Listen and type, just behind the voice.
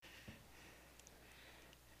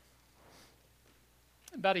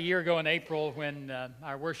About a year ago in April, when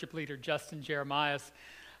our worship leader, Justin Jeremias,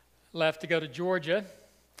 left to go to Georgia,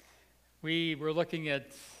 we were looking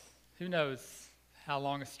at who knows how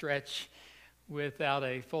long a stretch without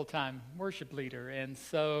a full-time worship leader. And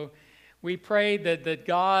so we prayed that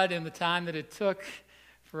God, in the time that it took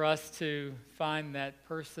for us to find that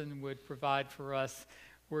person, would provide for us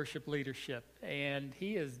worship leadership. And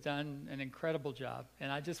he has done an incredible job.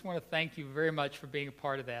 And I just want to thank you very much for being a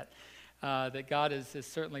part of that. That God has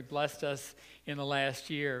certainly blessed us in the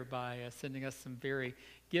last year by sending us some very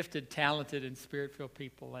gifted, talented, and spirit-filled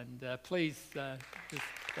people. And please just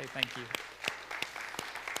say thank you.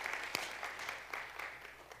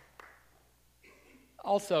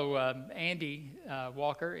 Also, Andy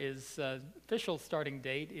Walker, his official starting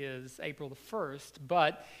date is April the 1st,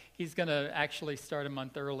 but he's going to actually start a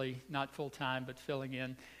month early, not full-time, but filling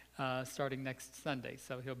in starting next Sunday.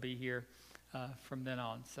 So he'll be here from then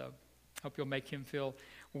on. So hope you'll make him feel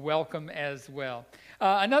welcome as well.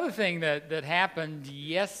 Another thing that happened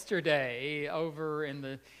yesterday over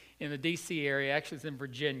in the D.C. area, actually it's in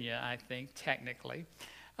Virginia, I think, technically.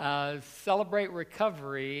 Celebrate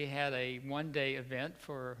Recovery had a one-day event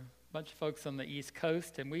for a bunch of folks on the East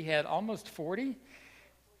Coast, and we had almost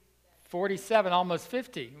 47, almost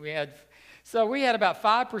 50. We had about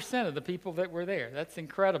 5% of the people that were there. That's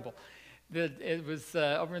incredible. It was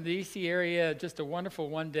over in the D.C. area, just a wonderful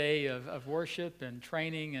one day of worship and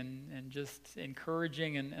training and just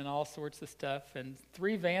encouraging and all sorts of stuff. And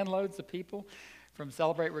 3 van loads of people from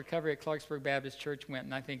Celebrate Recovery at Clarksburg Baptist Church went,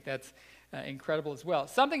 and I think that's incredible as well.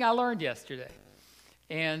 Something I learned yesterday,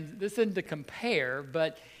 and this isn't to compare,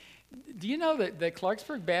 but do you know that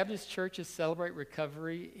Clarksburg Baptist Church's Celebrate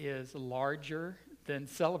Recovery is larger than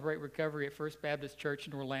Celebrate Recovery at First Baptist Church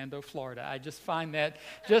in Orlando, Florida? I just find that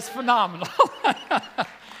just phenomenal.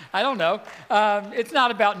 I don't know. It's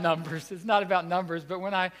not about numbers. It's not about numbers. But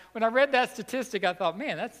when I read that statistic, I thought,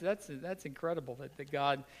 man, that's incredible that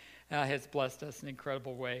God has blessed us in an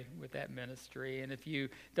incredible way with that ministry. And if you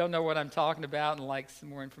don't know what I'm talking about and like some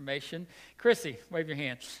more information, Chrissy, wave your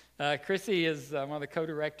hand. Chrissy is one of the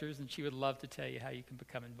co-directors, and she would love to tell you how you can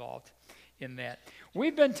become involved in that.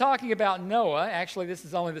 We've been talking about Noah. Actually, this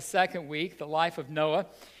is only the second week, the life of Noah.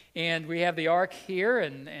 And we have the ark here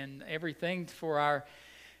and everything for our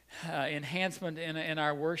enhancement in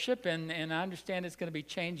our worship. And I understand it's going to be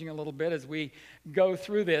changing a little bit as we go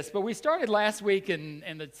through this. But we started last week in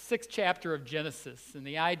the 6th chapter of Genesis, and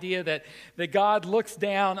the idea that God looks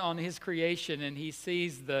down on his creation and he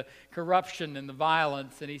sees the corruption and the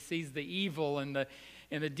violence, and he sees the evil and the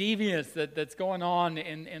deviance that's going on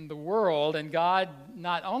in the world. And God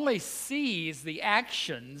not only sees the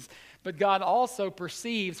actions, but God also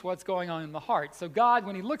perceives what's going on in the heart. So God,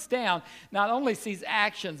 when he looks down, not only sees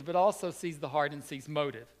actions, but also sees the heart and sees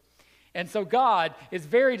motive. And so God is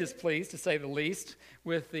very displeased, to say the least,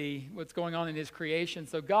 with what's going on in his creation.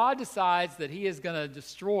 So God decides that he is going to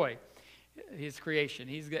destroy his creation.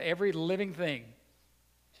 Every living thing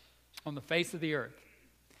on the face of the earth,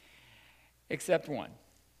 except one.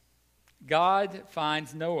 God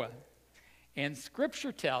finds Noah. And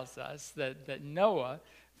Scripture tells us that Noah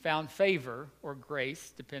found favor or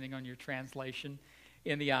grace, depending on your translation,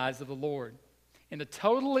 in the eyes of the Lord. In a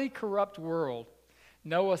totally corrupt world,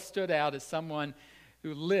 Noah stood out as someone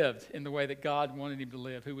who lived in the way that God wanted him to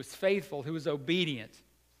live, who was faithful, who was obedient.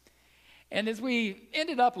 And as we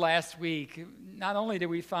ended up last week, not only did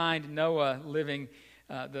we find Noah living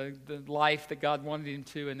the life that God wanted him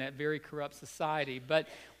to in that very corrupt society, but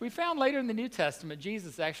we found later in the New Testament,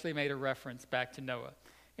 Jesus actually made a reference back to Noah.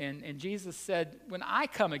 And Jesus said, when I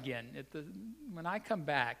come again, when I come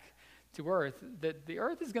back to earth, that the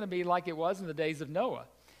earth is going to be like it was in the days of Noah.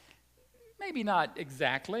 Maybe not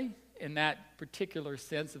exactly in that particular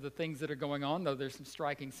sense of the things that are going on, though there's some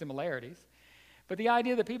striking similarities. But the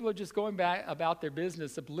idea that people are just going back about their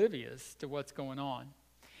business oblivious to what's going on.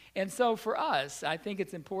 And so for us, I think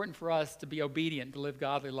it's important for us to be obedient, to live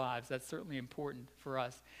godly lives. That's certainly important for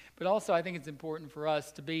us. But also I think it's important for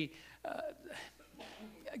us to be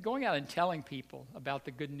going out and telling people about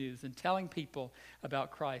the good news, and telling people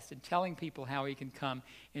about Christ, and telling people how he can come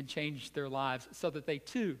and change their lives so that they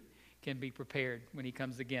too can be prepared when he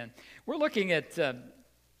comes again. We're looking at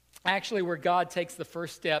actually where God takes the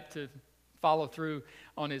first step to follow through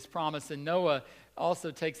on his promise, and Noah also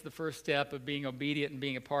takes the first step of being obedient and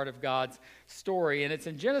being a part of God's story. And it's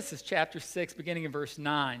in Genesis chapter 6, beginning in verse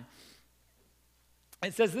 9.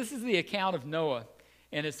 It says, this is the account of Noah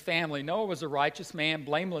and his family. Noah was a righteous man,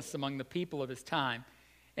 blameless among the people of his time,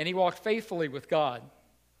 and he walked faithfully with God.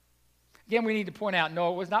 Again, we need to point out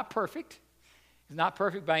Noah was not perfect. He was not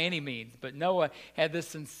perfect by any means, but Noah had this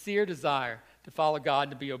sincere desire to follow God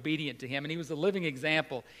and to be obedient to him, and he was a living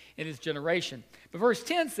example in his generation. But verse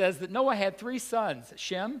 10 says that Noah had 3 sons,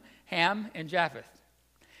 Shem, Ham, and Japheth.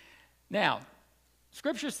 Now,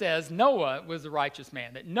 Scripture says Noah was a righteous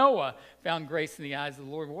man, that Noah found grace in the eyes of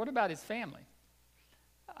the Lord. But what about his family?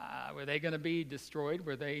 Were they going to be destroyed?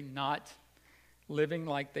 Were they not living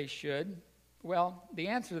like they should? Well, the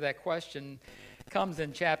answer to that question comes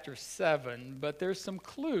in chapter 7, but there's some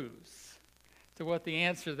clues to what the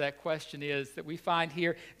answer to that question is that we find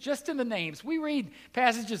here just in the names. We read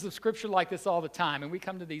passages of Scripture like this all the time, and we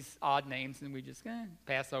come to these odd names, and we just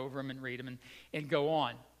pass over them and read them and go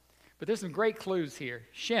on. But there's some great clues here.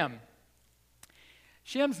 Shem.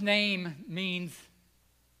 Shem's name means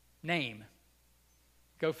name.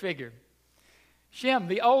 Go figure. Shem,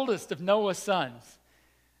 the oldest of Noah's sons,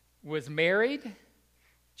 was married,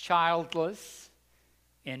 childless,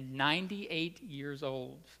 and 98 years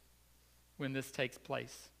old when this takes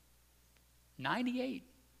place. 98.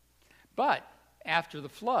 But after the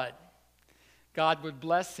flood, God would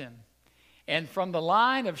bless him. And from the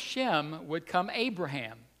line of Shem would come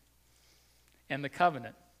Abraham and the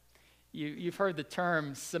covenant. You've heard the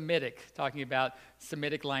term Semitic, talking about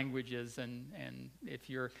Semitic languages, and if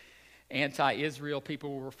you're anti-Israel, people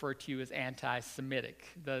will refer to you as anti-Semitic.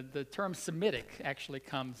 The term Semitic actually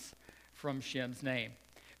comes from Shem's name.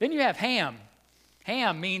 Then you have Ham.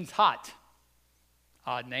 Ham means hot.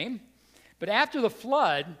 Odd name. But after the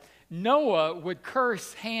flood, Noah would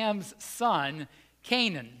curse Ham's son,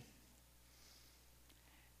 Canaan.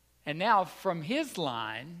 And now from his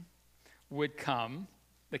line would come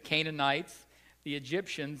the Canaanites, the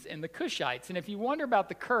Egyptians, and the Cushites. And if you wonder about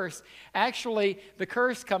the curse, actually the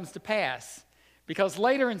curse comes to pass because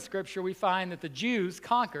later in Scripture we find that the Jews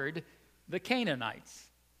conquered the Canaanites,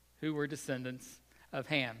 who were descendants of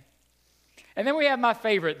Ham. And then we have my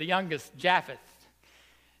favorite, the youngest, Japheth.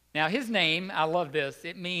 Now his name, I love this,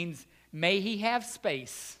 it means, may he have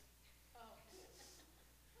space.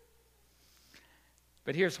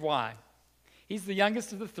 But here's why. He's the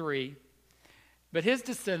youngest of the 3. But his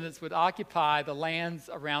descendants would occupy the lands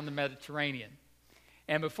around the Mediterranean.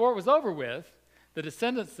 And before it was over with, the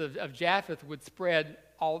descendants of Japheth would spread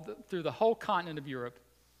through the whole continent of Europe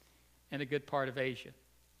and a good part of Asia.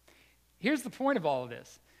 Here's the point of all of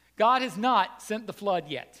this. God has not sent the flood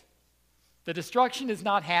yet. The destruction has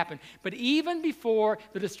not happened. But even before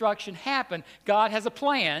the destruction happened, God has a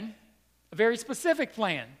plan, a very specific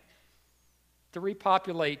plan, to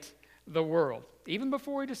repopulate the world. Even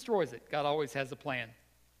before he destroys it, God always has a plan.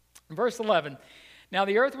 In verse 11, now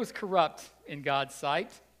the earth was corrupt in God's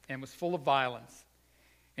sight and was full of violence.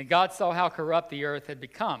 And God saw how corrupt the earth had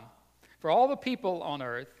become, for all the people on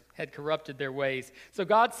earth had corrupted their ways. So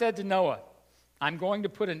God said to Noah, I'm going to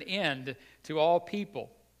put an end to all people,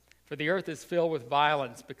 for the earth is filled with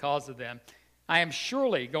violence because of them. I am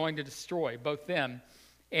surely going to destroy both them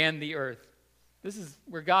and the earth. This is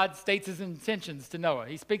where God states his intentions to Noah.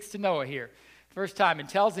 He speaks to Noah here. First time, and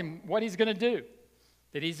tells him what he's going to do,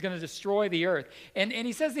 that he's going to destroy the earth. And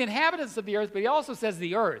he says the inhabitants of the earth, but he also says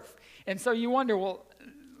the earth. And so you wonder, well,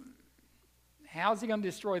 how's he going to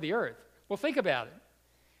destroy the earth? Well, think about it.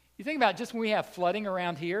 You think about just when we have flooding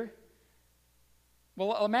around here.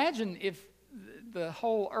 Well, imagine if the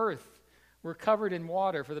whole earth were covered in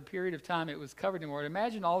water for the period of time it was covered in water.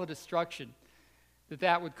 Imagine all the destruction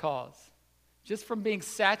that would cause, just from being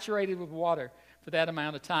saturated with water for that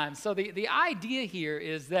amount of time. So the idea here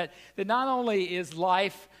is that not only is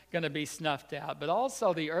life going to be snuffed out, but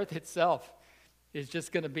also the earth itself is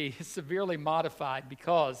just going to be severely modified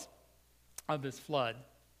because of this flood.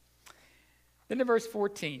 Then in verse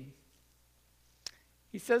 14,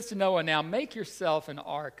 he says to Noah, now make yourself an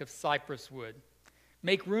ark of cypress wood.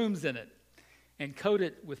 Make rooms in it and coat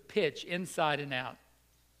it with pitch inside and out.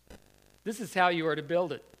 This is how you are to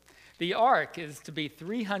build it. The ark is to be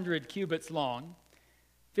 300 cubits long,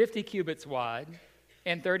 50 cubits wide,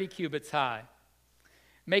 and 30 cubits high.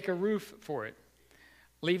 Make a roof for it,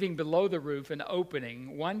 leaving below the roof an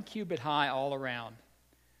opening 1 cubit high all around.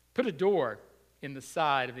 Put a door in the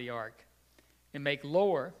side of the ark, and make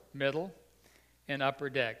lower, middle, and upper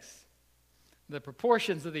decks. The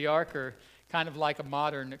proportions of the ark are kind of like a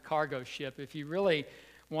modern cargo ship. If you really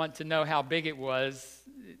want to know how big it was,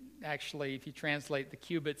 actually, if you translate the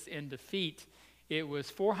cubits into feet, it was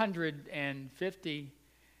 450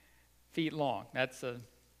 feet long. That's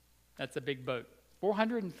a big boat.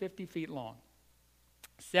 450 feet long,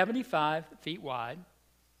 75 feet wide,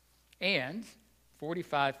 and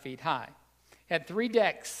 45 feet high. Had 3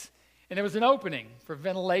 decks, and there was an opening for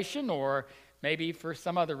ventilation or maybe for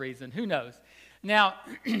some other reason. Who knows? Now,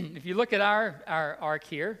 if you look at our ark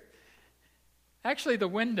here, Actually, the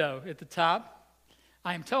window at the top,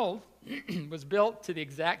 I am told, was built to the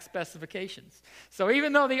exact specifications. So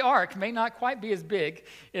even though the ark may not quite be as big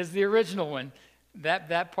as the original one,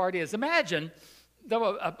 that part is. Imagine,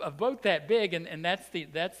 though, a boat that big, and that's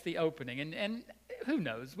the opening. And who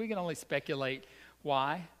knows? We can only speculate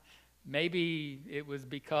why. Maybe it was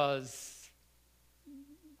because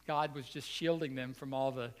God was just shielding them from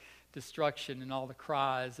all the destruction and all the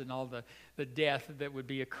cries and all the death that would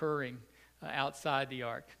be occurring outside the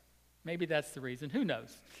ark. Maybe that's the reason. Who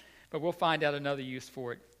knows? But we'll find out another use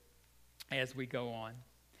for it as we go on.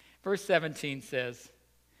 Verse 17 says,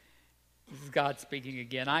 this is God speaking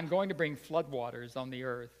again, I'm going to bring floodwaters on the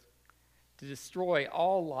earth to destroy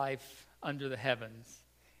all life under the heavens,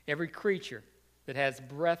 every creature that has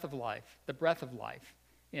breath of life, the breath of life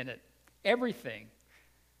in it. Everything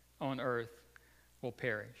on earth will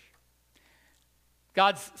perish.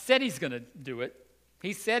 God said he's going to do it.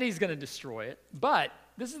 He said he's going to destroy it. But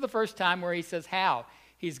this is the first time where he says how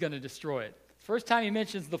he's going to destroy it. First time he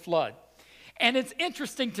mentions the flood. And it's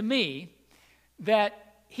interesting to me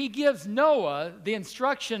that he gives Noah the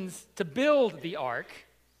instructions to build the ark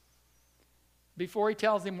before he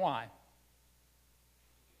tells him why.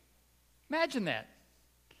 Imagine that.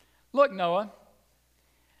 Look, Noah,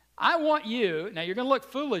 I want you, now you're going to look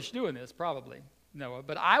foolish doing this probably, Noah,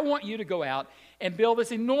 but I want you to go out and build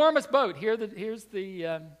this enormous boat. Here's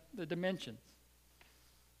the dimensions.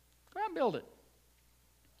 Go out and build it.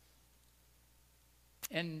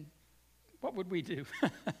 And what would we do?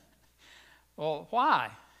 Well,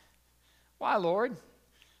 why? Why, Lord?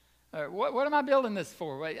 What am I building this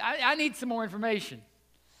for? I need some more information.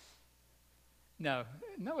 No,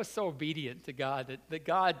 Noah's so obedient to God that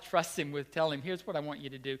God trusts him with telling him, here's what I want you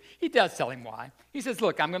to do. He does tell him why. He says,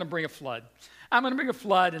 look, I'm going to bring a flood. I'm going to bring a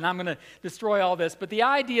flood, and I'm going to destroy all this. But the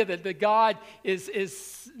idea that God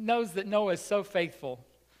knows that Noah is so faithful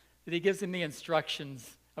that he gives him the instructions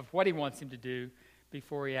of what he wants him to do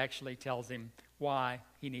before he actually tells him why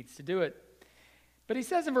he needs to do it. But he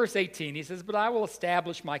says in verse 18, he says, but I will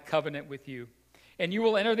establish my covenant with you, and you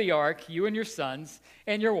will enter the ark, you and your sons,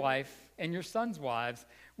 and your wife, and your sons' wives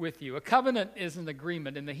with you. A covenant is an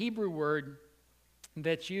agreement, and the Hebrew word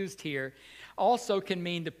that's used here also can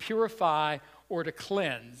mean to purify or to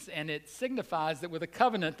cleanse, and it signifies that with a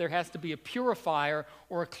covenant there has to be a purifier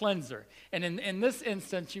or a cleanser. And in this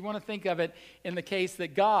instance, you want to think of it in the case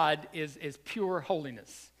that God is pure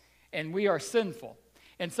holiness, and we are sinful.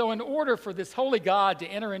 And so in order for this holy God to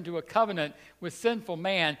enter into a covenant with sinful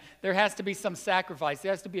man, there has to be some sacrifice.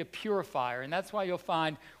 There has to be a purifier. And that's why you'll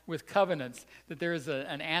find with covenants that there is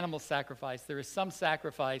an animal sacrifice. There is some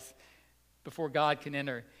sacrifice before God can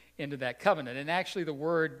enter into that covenant. And actually the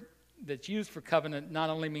word that's used for covenant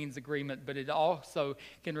not only means agreement, but it also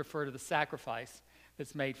can refer to the sacrifice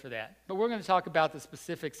that's made for that. But we're going to talk about the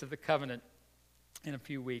specifics of the covenant in a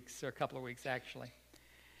few weeks, or a couple of weeks actually.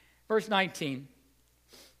 Verse 19.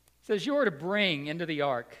 It says, you are to bring into the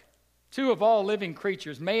ark 2 of all living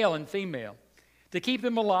creatures, male and female, to keep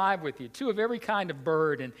them alive with you, 2 of every kind of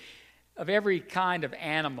bird and of every kind of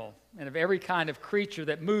animal and of every kind of creature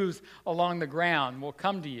that moves along the ground will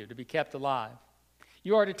come to you to be kept alive.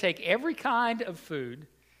 You are to take every kind of food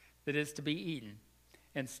that is to be eaten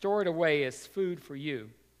and store it away as food for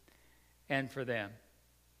you and for them.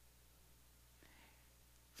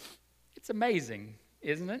 It's amazing,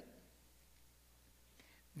 isn't it?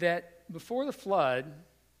 That before the flood,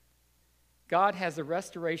 God has a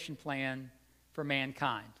restoration plan for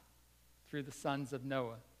mankind through the sons of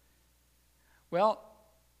Noah. Well,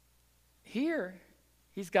 here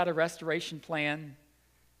he's got a restoration plan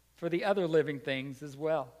for the other living things as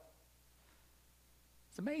well.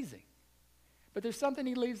 It's amazing. But there's something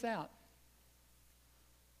he leaves out.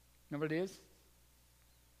 You know what it is?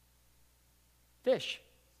 Fish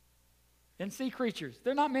and sea creatures.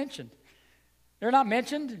 They're not mentioned. They're not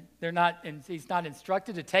mentioned. He's not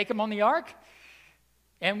instructed to take them on the ark.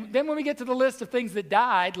 And then when we get to the list of things that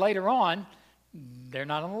died later on, they're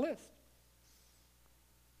not on the list.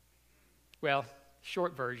 Well,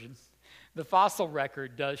 short version. The fossil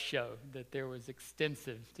record does show that there was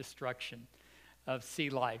extensive destruction of sea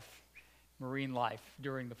life, marine life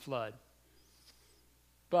during the flood.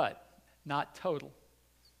 But not total.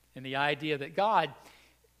 And the idea that God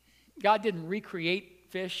didn't recreate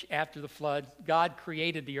fish after the flood. God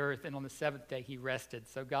created the earth, and on the 7th day he rested.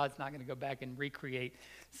 So God's not going to go back and recreate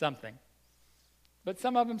something. But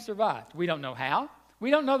some of them survived. We don't know how.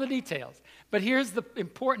 We don't know the details. But here's the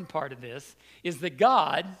important part of this, is that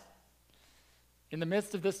God, in the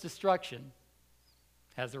midst of this destruction,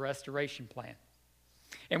 has a restoration plan.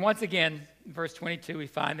 And once again, in verse 22, we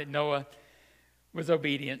find that Noah was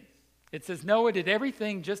obedient. It says Noah did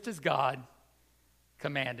everything just as God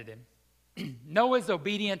commanded him. Noah is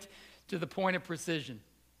obedient to the point of precision.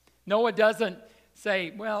 Noah doesn't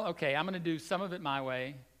say, well, okay, I'm going to do some of it my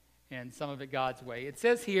way and some of it God's way. It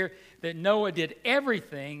says here that Noah did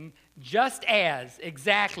everything just as,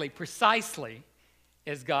 exactly, precisely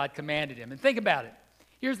as God commanded him. And think about it.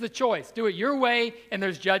 Here's the choice. Do it your way and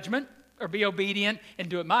there's judgment, or be obedient and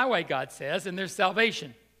do it my way, God says, and there's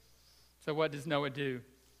salvation. So what does Noah do?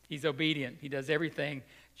 He's obedient. He does everything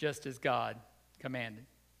just as God commanded.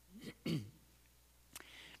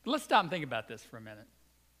 But let's stop and think about this for a minute.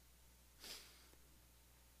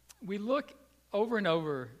 We look over and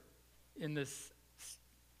over in this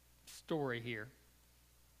story here,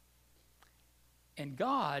 and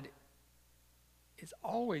God is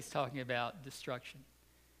always talking about destruction.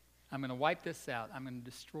 I'm going to wipe this out. I'm going to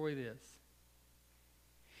destroy this.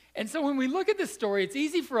 And so when we look at this story, it's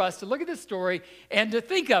easy for us to look at this story and to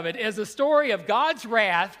think of it as a story of God's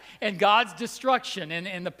wrath and God's destruction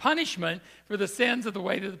and the punishment for the sins of the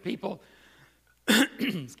way that the people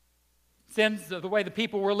sins of the way the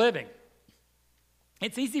people were living.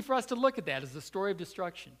 It's easy for us to look at that as a story of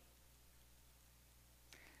destruction.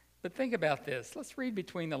 But think about this. Let's read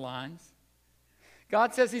between the lines.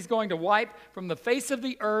 God says he's going to wipe from the face of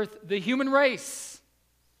the earth the human race.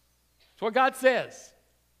 That's what God says.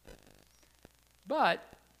 But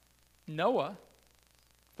Noah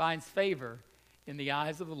finds favor in the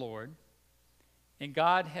eyes of the Lord, and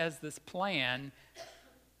God has this plan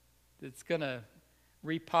that's going to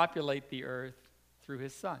repopulate the earth through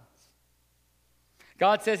his sons.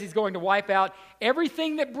 God says he's going to wipe out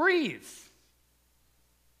everything that breathes.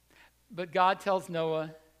 But God tells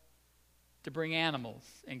Noah to bring animals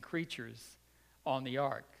and creatures on the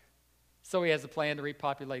ark. So he has a plan to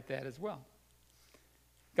repopulate that as well.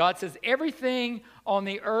 God says everything on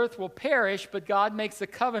the earth will perish, but God makes a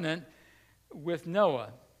covenant with Noah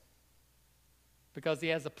because he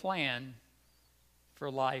has a plan for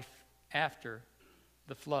life after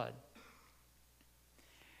the flood.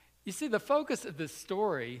 You see, the focus of this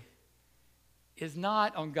story is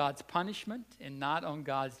not on God's punishment and not on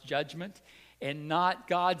God's judgment and not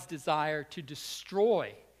God's desire to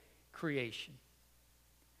destroy creation.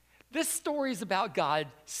 This story is about God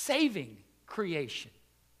saving creation.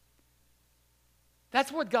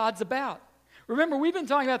 That's what God's about. Remember, we've been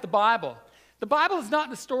talking about the Bible. The Bible is not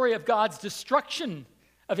the story of God's destruction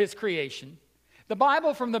of his creation. The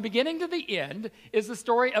Bible, from the beginning to the end, is the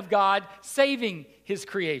story of God saving his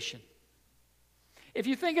creation. If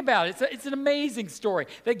you think about it, it's an amazing story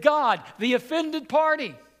that God, the offended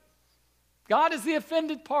party, God is the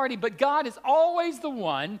offended party, but God is always the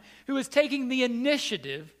one who is taking the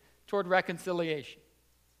initiative toward reconciliation.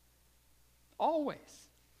 Always.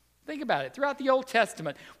 Think about it. Throughout the Old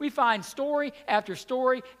Testament, we find story after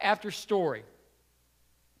story after story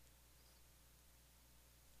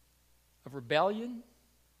of rebellion,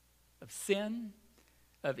 of sin,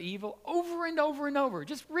 of evil, over and over and over.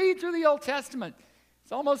 Just read through the Old Testament.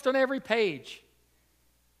 It's almost on every page.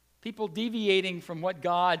 People deviating from what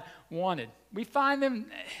God wanted. We find them,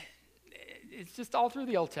 it's just all through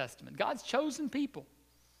the Old Testament. God's chosen people.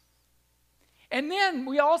 And then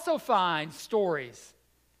we also find stories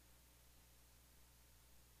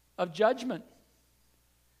of judgment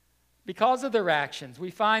because of their actions.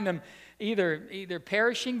 We find them either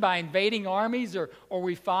perishing by invading armies or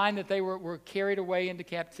we find that they were carried away into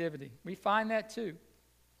captivity. We find that too.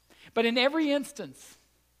 But in every instance,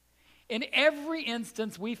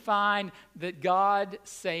 we find that God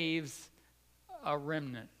saves a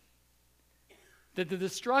remnant. That the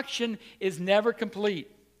destruction is never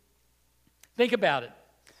complete. Think about it.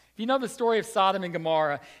 If you know the story of Sodom and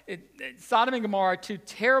Gomorrah, Sodom and Gomorrah are two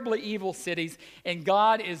terribly evil cities, and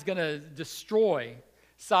God is going to destroy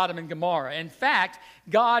Sodom and Gomorrah. In fact,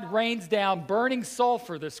 God rains down burning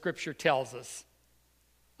sulfur, the scripture tells us,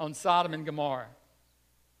 on Sodom and Gomorrah.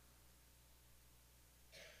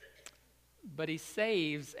 But he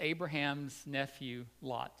saves Abraham's nephew,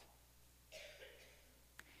 Lot.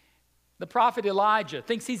 The prophet Elijah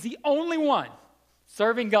thinks he's the only one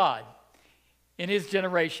serving God in his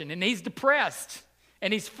generation. And he's depressed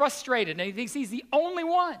and he's frustrated and he thinks he's the only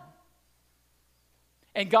one.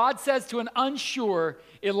 And God says to an unsure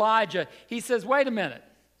Elijah, he says, wait a minute.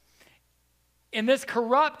 In this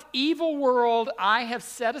corrupt, evil world, I have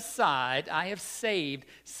set aside, I have saved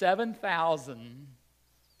 7,000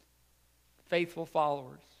 faithful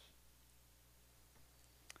followers.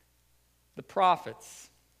 The prophets,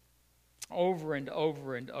 over and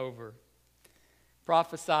over and over,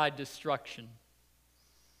 prophesied destruction.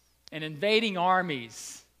 And invading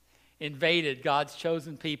armies invaded God's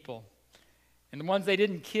chosen people. And the ones they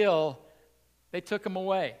didn't kill, they took them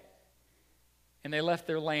away. And they left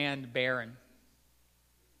their land barren.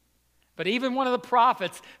 But even one of the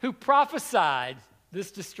prophets who prophesied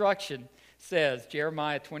this destruction says,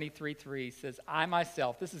 Jeremiah 23:3 says, I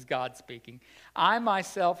myself, this is God speaking, I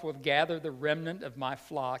myself will gather the remnant of my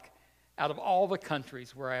flock out of all the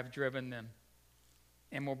countries where I have driven them,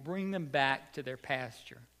 and will bring them back to their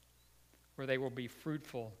pasture, where they will be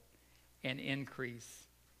fruitful and increase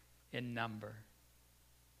in number.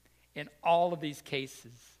 In all of these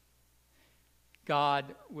cases, God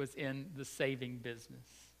was in the saving business.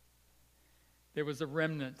 There was a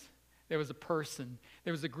remnant. There was a person.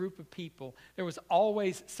 There was a group of people. There was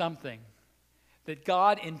always something that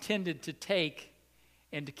God intended to take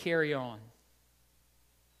and to carry on.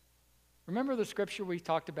 Remember the scripture we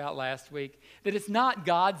talked about last week? That it's not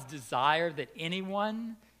God's desire that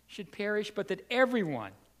anyone should perish, but that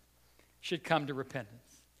everyone should come to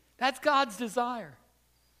repentance. That's God's desire.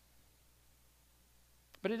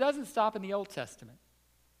 But it doesn't stop in the Old Testament.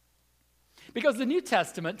 Because the New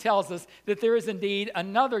Testament tells us that there is indeed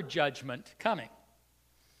another judgment coming.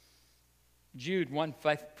 Jude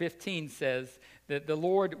 1:15 says that the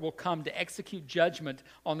Lord will come to execute judgment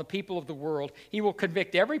on the people of the world. He will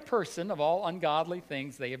convict every person of all ungodly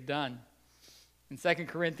things they have done. And 2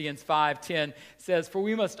 Corinthians 5:10 says, For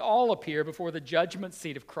we must all appear before the judgment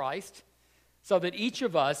seat of Christ, so that each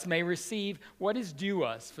of us may receive what is due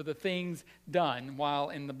us for the things done while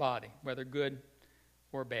in the body, whether good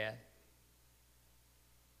or bad.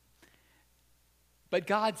 But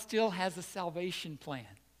God still has a salvation plan.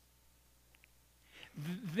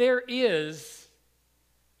 There is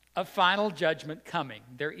a final judgment coming.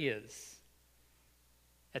 There is.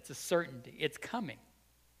 That's a certainty. It's coming.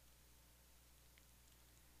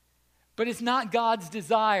 But it's not God's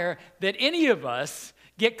desire that any of us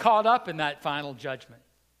get caught up in that final judgment.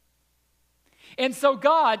 And so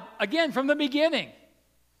God, again, from the beginning,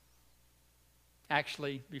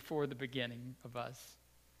 actually before the beginning of us,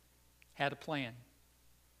 had a plan.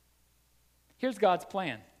 Here's God's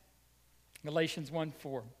plan. Galatians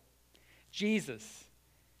 1:4. Jesus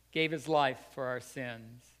gave his life for our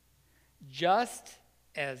sins, just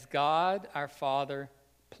as God our Father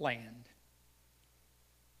planned,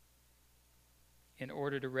 in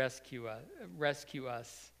order to rescue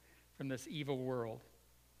us from this evil world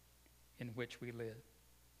in which we live.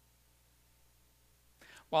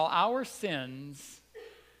 While our sins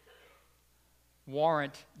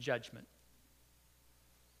warrant judgment,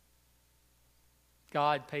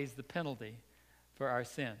 God pays the penalty for our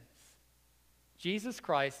sins. Jesus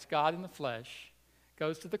Christ, God in the flesh,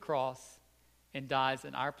 goes to the cross and dies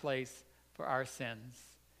in our place for our sins.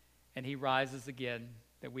 And he rises again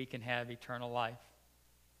that we can have eternal life.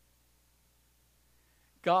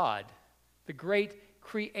 God, the great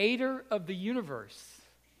creator of the universe,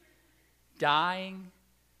 dying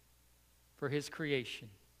for his creation,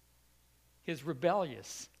 his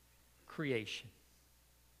rebellious creation.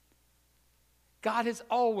 God has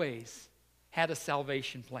always had a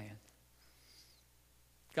salvation plan.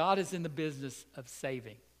 God is in the business of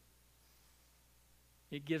saving.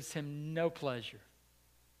 It gives him no pleasure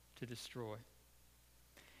to destroy.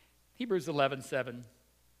 Hebrews 11:7,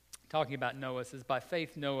 talking about Noah, says, By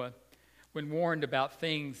faith Noah, when warned about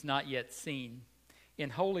things not yet seen, in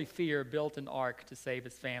holy fear built an ark to save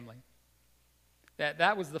his family.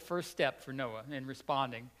 That was the first step for Noah in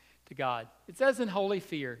responding to God. It says in holy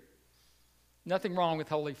fear. Nothing wrong with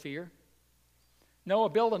holy fear. Noah,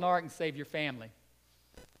 build an ark and save your family.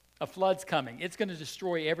 A flood's coming. It's going to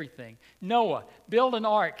destroy everything. Noah, build an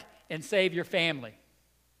ark and save your family.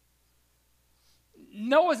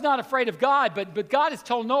 Noah's not afraid of God, but God has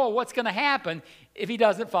told Noah what's going to happen if he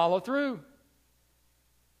doesn't follow through.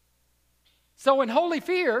 So in holy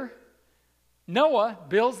fear, Noah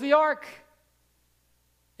builds the ark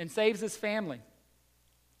and saves his family.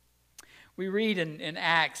 We read in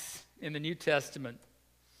Acts in the New Testament,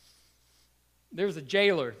 there was a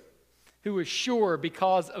jailer who was sure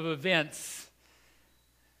because of events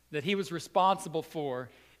that he was responsible for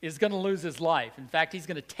is going to lose his life. In fact, he's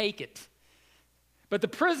going to take it. But the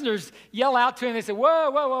prisoners yell out to him. They say,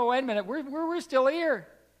 whoa, wait a minute. We're still here.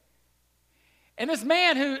 And this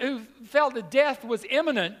man who felt that death was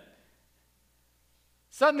imminent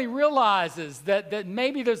suddenly realizes that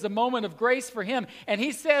maybe there's a moment of grace for him. And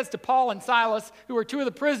he says to Paul and Silas, who are two of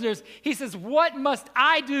the prisoners, he says, what must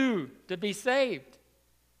I do to be saved?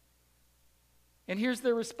 And here's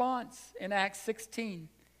their response in Acts 16.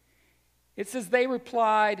 It says, they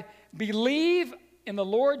replied, believe in the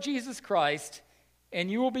Lord Jesus Christ, and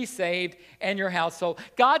you will be saved and your household.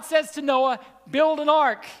 God says to Noah, build an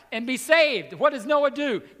ark and be saved. What does Noah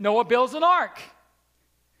do? Noah builds an ark.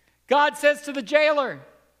 God says to the jailer,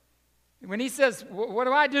 when he says, what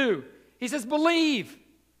do I do? He says, believe.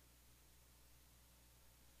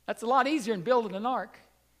 That's a lot easier than building an ark.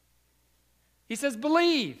 He says,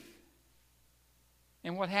 believe.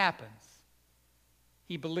 And what happens?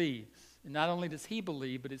 He believes. And not only does he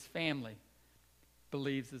believe, but his family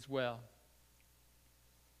believes as well.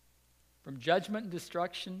 From judgment and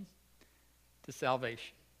destruction to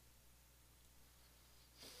salvation.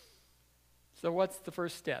 So what's the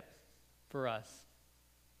first step for us?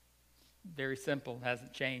 Very simple,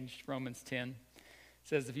 hasn't changed. Romans 10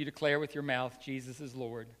 says, if you declare with your mouth Jesus is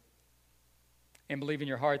Lord and believe in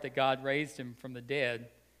your heart that God raised him from the dead,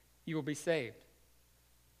 you will be saved.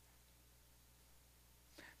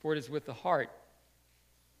 For it is with the heart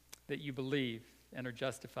that you believe and are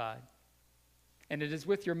justified. And it is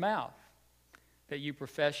with your mouth that you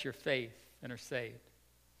profess your faith and are saved.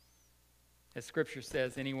 As Scripture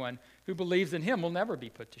says, anyone who believes in him will never be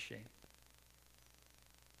put to shame.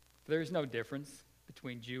 There is no difference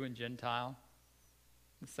between Jew and Gentile.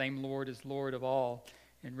 The same Lord is Lord of all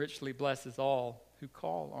and richly blesses all who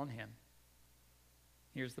call on him.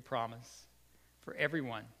 Here's the promise. For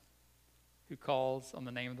everyone who calls on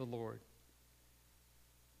the name of the Lord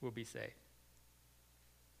will be saved.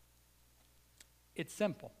 It's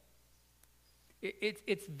simple.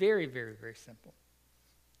 It's very, very, very simple.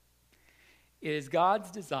 It is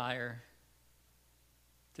God's desire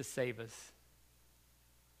to save us.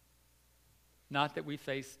 Not that we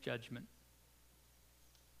face judgment.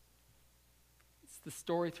 It's the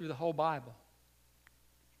story through the whole Bible.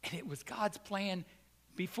 And it was God's plan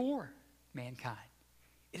before mankind.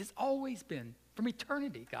 It has always been, from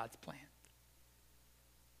eternity, God's plan.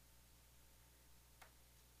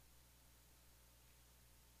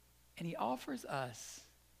 And he offers us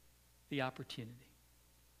the opportunity.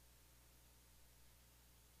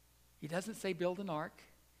 He doesn't say build an ark.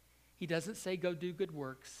 He doesn't say go do good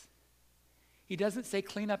works. He doesn't say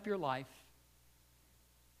clean up your life.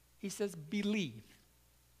 He says believe.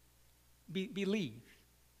 Believe.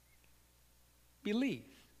 Believe.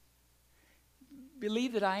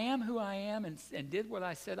 Believe that I am who I am and did what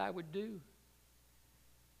I said I would do.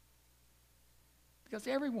 Because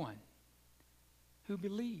everyone who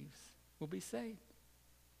believes will be saved.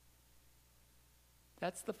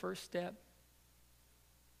 That's the first step.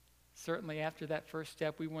 Certainly after that first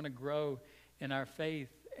step, we want to grow in our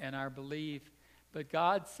faith and our belief. But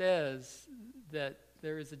God says that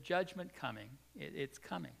there is a judgment coming. It's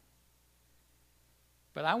coming.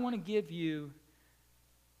 But I want to give you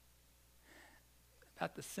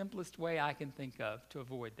about the simplest way I can think of to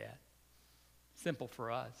avoid that. Simple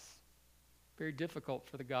for us. Very difficult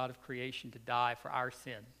for the God of creation to die for our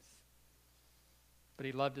sins. But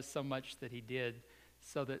he loved us so much that he did,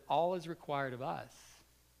 so that all is required of us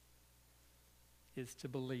is to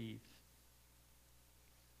believe.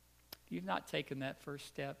 If you've not taken that first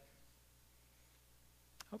step,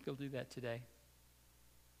 I hope you'll do that today.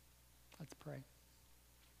 Let's pray.